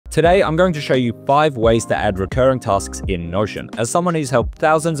Today, I'm going to show you 5 ways to add recurring tasks in Notion. As someone who's helped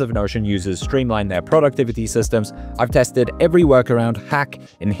thousands of Notion users streamline their productivity systems, I've tested every workaround, hack,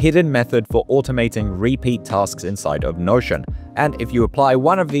 and hidden method for automating repeat tasks inside of Notion. And if you apply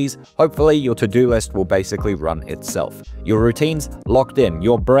one of these, hopefully your to-do list will basically run itself. Your routines locked in,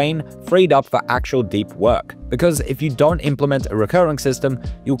 your brain freed up for actual deep work. Because if you don't implement a recurring system,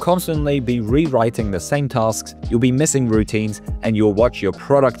 you'll constantly be rewriting the same tasks, you'll be missing routines, and you'll watch your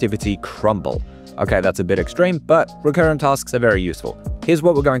productivity crumble. Okay, that's a bit extreme, but recurring tasks are very useful. Here's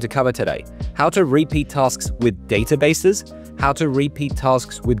what we're going to cover today: how to repeat tasks with databases, how to repeat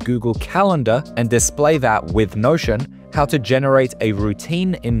tasks with Google Calendar and display that with Notion, how to generate a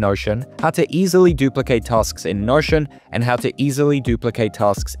routine in Notion, how to easily duplicate tasks in Notion, and how to easily duplicate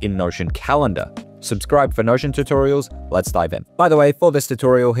tasks in Notion Calendar. Subscribe for Notion tutorials. Let's dive in. By the way, for this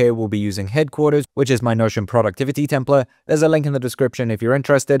tutorial here, we'll be using Headquarters, which is my Notion productivity template. There's a link in the description if you're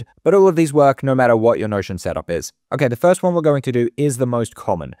interested, but all of these work no matter what your Notion setup is. Okay, the first one we're going to do is the most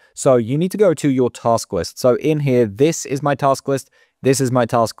common. So you need to go to your task list. So in here, this is my task list. This is my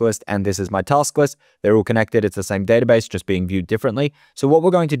task list, and this is my task list. They're all connected. It's the same database, just being viewed differently. So what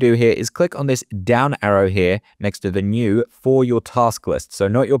we're going to do here is click on this down arrow here next to the new for your task list. So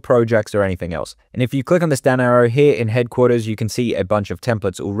not your projects or anything else. And if you click on this down arrow here in Headquarters, you can see a bunch of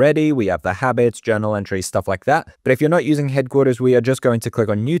templates already. We have the habits, journal entries, stuff like that. But if you're not using Headquarters, we are just going to click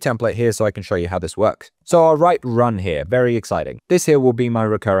on new template here so I can show you how this works. So I'll write run here. Very exciting. This here will be my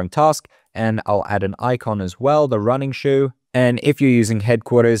recurring task, and I'll add an icon as well, the running shoe. And if you're using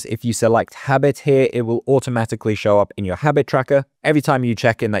Headquarters, if you select habit here, it will automatically show up in your habit tracker every time you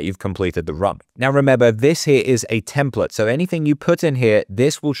check in that you've completed the run. Now remember, this here is a template. So anything you put in here,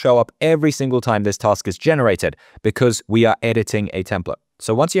 this will show up every single time this task is generated because we are editing a template.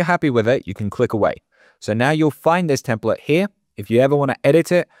 So once you're happy with it, you can click away. So now you'll find this template here. If you ever want to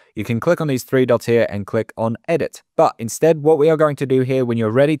edit it, you can click on these 3 dots here and click on edit. But instead, what we are going to do here, when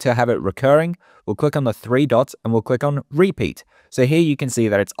you're ready to have it recurring, we'll click on the 3 dots and we'll click on repeat. So here you can see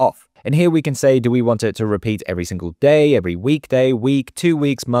that it's off. And here we can say, do we want it to repeat every single day, every weekday, week, 2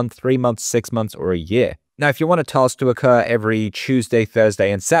 weeks, month, 3 months, 6 months, or a year? Now, if you want a task to occur every Tuesday,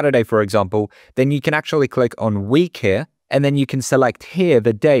 Thursday, and Saturday, for example, then you can actually click on week here. And then you can select here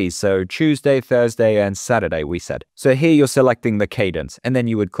the days, so Tuesday, Thursday, and Saturday, we said. So here you're selecting the cadence, and then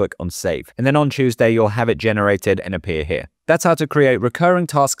you would click on save. And then on Tuesday, you'll have it generated and appear here. That's how to create recurring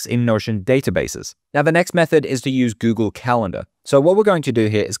tasks in Notion databases. Now, the next method is to use Google Calendar. So what we're going to do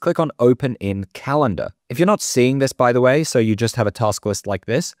here is click on Open in Calendar. If you're not seeing this, by the way, so you just have a task list like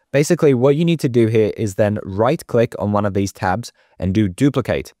this, basically what you need to do here is then right-click on one of these tabs and do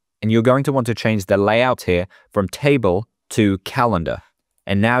Duplicate. And you're going to want to change the layout here from Table to Calendar.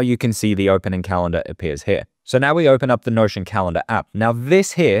 And now you can see the Open in Calendar appears here. So now we open up the Notion Calendar app. Now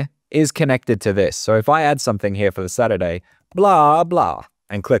this here is connected to this. So if I add something here for the Saturday, blah, blah,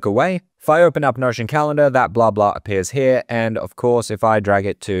 and click away, if I open up Notion Calendar, that blah, blah appears here. And of course, if I drag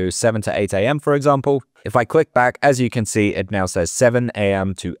it to 7 to 8 a.m., for example, if I click back, as you can see, it now says 7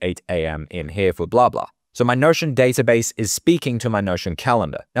 a.m. to 8 a.m. in here for blah, blah. So my Notion database is speaking to my Notion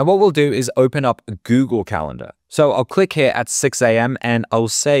calendar. Now what we'll do is open up Google Calendar. So I'll click here at 6 a.m. and I'll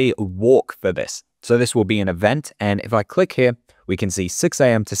say walk for this. So this will be an event. And if I click here, we can see 6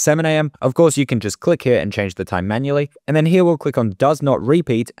 a.m. to 7 a.m. Of course, you can just click here and change the time manually. And then here we'll click on does not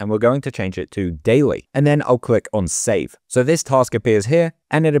repeat and we're going to change it to daily. And then I'll click on save. So this task appears here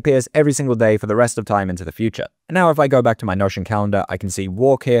and it appears every single day for the rest of time into the future. And now if I go back to my Notion calendar, I can see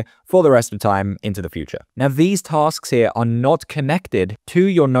walk here for the rest of time into the future. Now these tasks here are not connected to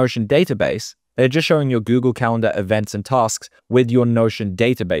your Notion database. They're just showing your Google Calendar events and tasks with your Notion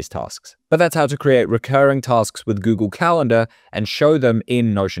database tasks. But that's how to create recurring tasks with Google Calendar and show them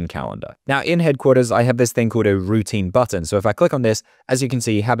in Notion Calendar. Now in Headquarters, I have this thing called a routine button. So if I click on this, as you can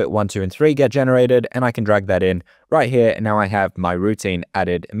see, habit 1, 2, and 3 get generated, and I can drag that in right here. And now I have my routine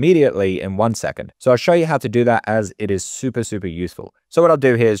added immediately in 1 second. So I'll show you how to do that as it is super, super useful. So what I'll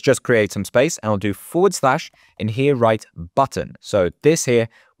do here is just create some space and I'll do / and here write button. So this here,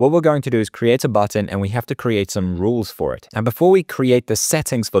 what we're going to do is create a button and we have to create some rules for it. And before we create the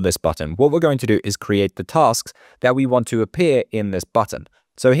settings for this button, what we're going to do is create the tasks that we want to appear in this button.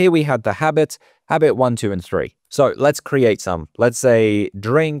 So here we have the habit 1, 2, and 3. So let's create some. Let's say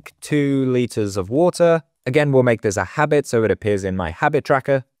drink 2 liters of water. Again, we'll make this a habit so it appears in my habit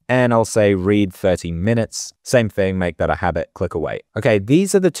tracker. And I'll say read 30 minutes. Same thing, make that a habit, click away. Okay,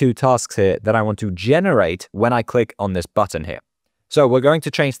 these are the 2 tasks here that I want to generate when I click on this button here. So we're going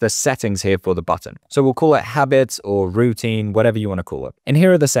to change the settings here for the button. So we'll call it habits or routine, whatever you want to call it. And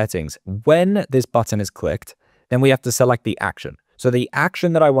here are the settings. When this button is clicked, then we have to select the action. So the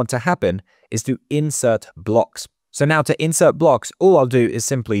action that I want to happen is to insert blocks. So now to insert blocks, all I'll do is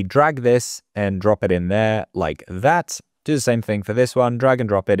simply drag this and drop it in there like that. Do the same thing for this one, drag and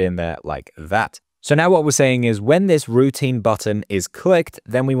drop it in there like that. So now what we're saying is when this routine button is clicked,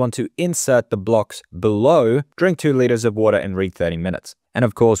 then we want to insert the blocks below, drink 2 liters of water and read 30 minutes. And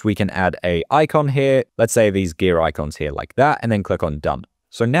of course we can add a icon here. Let's say these gear icons here like that, and then click on done.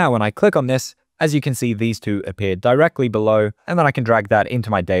 So now when I click on this, as you can see, these two appear directly below, and then I can drag that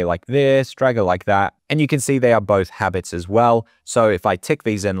into my day like this, drag it like that, and you can see they are both habits as well. So if I tick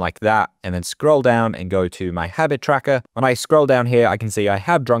these in like that, and then scroll down and go to my habit tracker, when I scroll down here, I can see I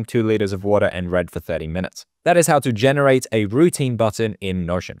have drunk 2 liters of water and read for 30 minutes. That is how to generate a routine button in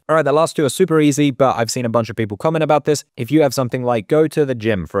Notion. All right, the last two are super easy, but I've seen a bunch of people comment about this. If you have something like go to the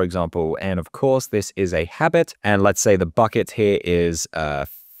gym, for example, and of course this is a habit, and let's say the bucket here is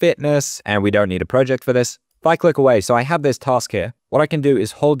fitness, and we don't need a project for this. If I click away, so I have this task here, what I can do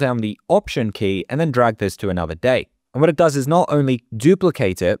is hold down the Option key and then drag this to another day. And what it does is not only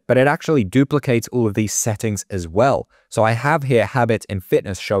duplicate it, but it actually duplicates all of these settings as well. So I have here habit and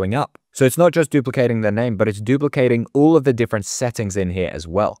fitness showing up. So it's not just duplicating the name, but it's duplicating all of the different settings in here as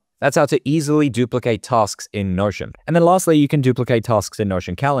well. That's how to easily duplicate tasks in Notion. And then lastly, you can duplicate tasks in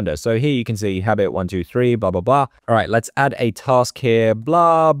Notion Calendar. So here you can see habit 1, 2, 3, blah, blah, blah. All right, let's add a task here,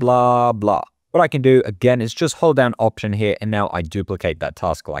 blah, blah, blah. What I can do again is just hold down Option here, and now I duplicate that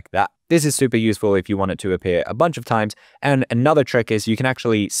task like that. This is super useful if you want it to appear a bunch of times. And another trick is you can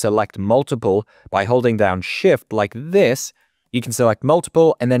actually select multiple by holding down Shift like this. You can select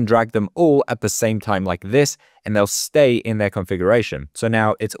multiple and then drag them all at the same time like this, and they'll stay in their configuration. So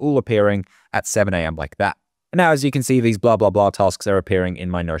now it's all appearing at 7 a.m. like that. And now as you can see, these blah, blah, blah tasks are appearing in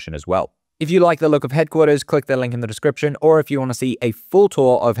my Notion as well. If you like the look of Headquarters, click the link in the description, or if you want to see a full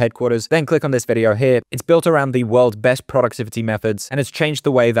tour of Headquarters, then click on this video here. It's built around the world's best productivity methods, and it's changed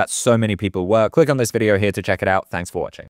the way that so many people work. Click on this video here to check it out. Thanks for watching.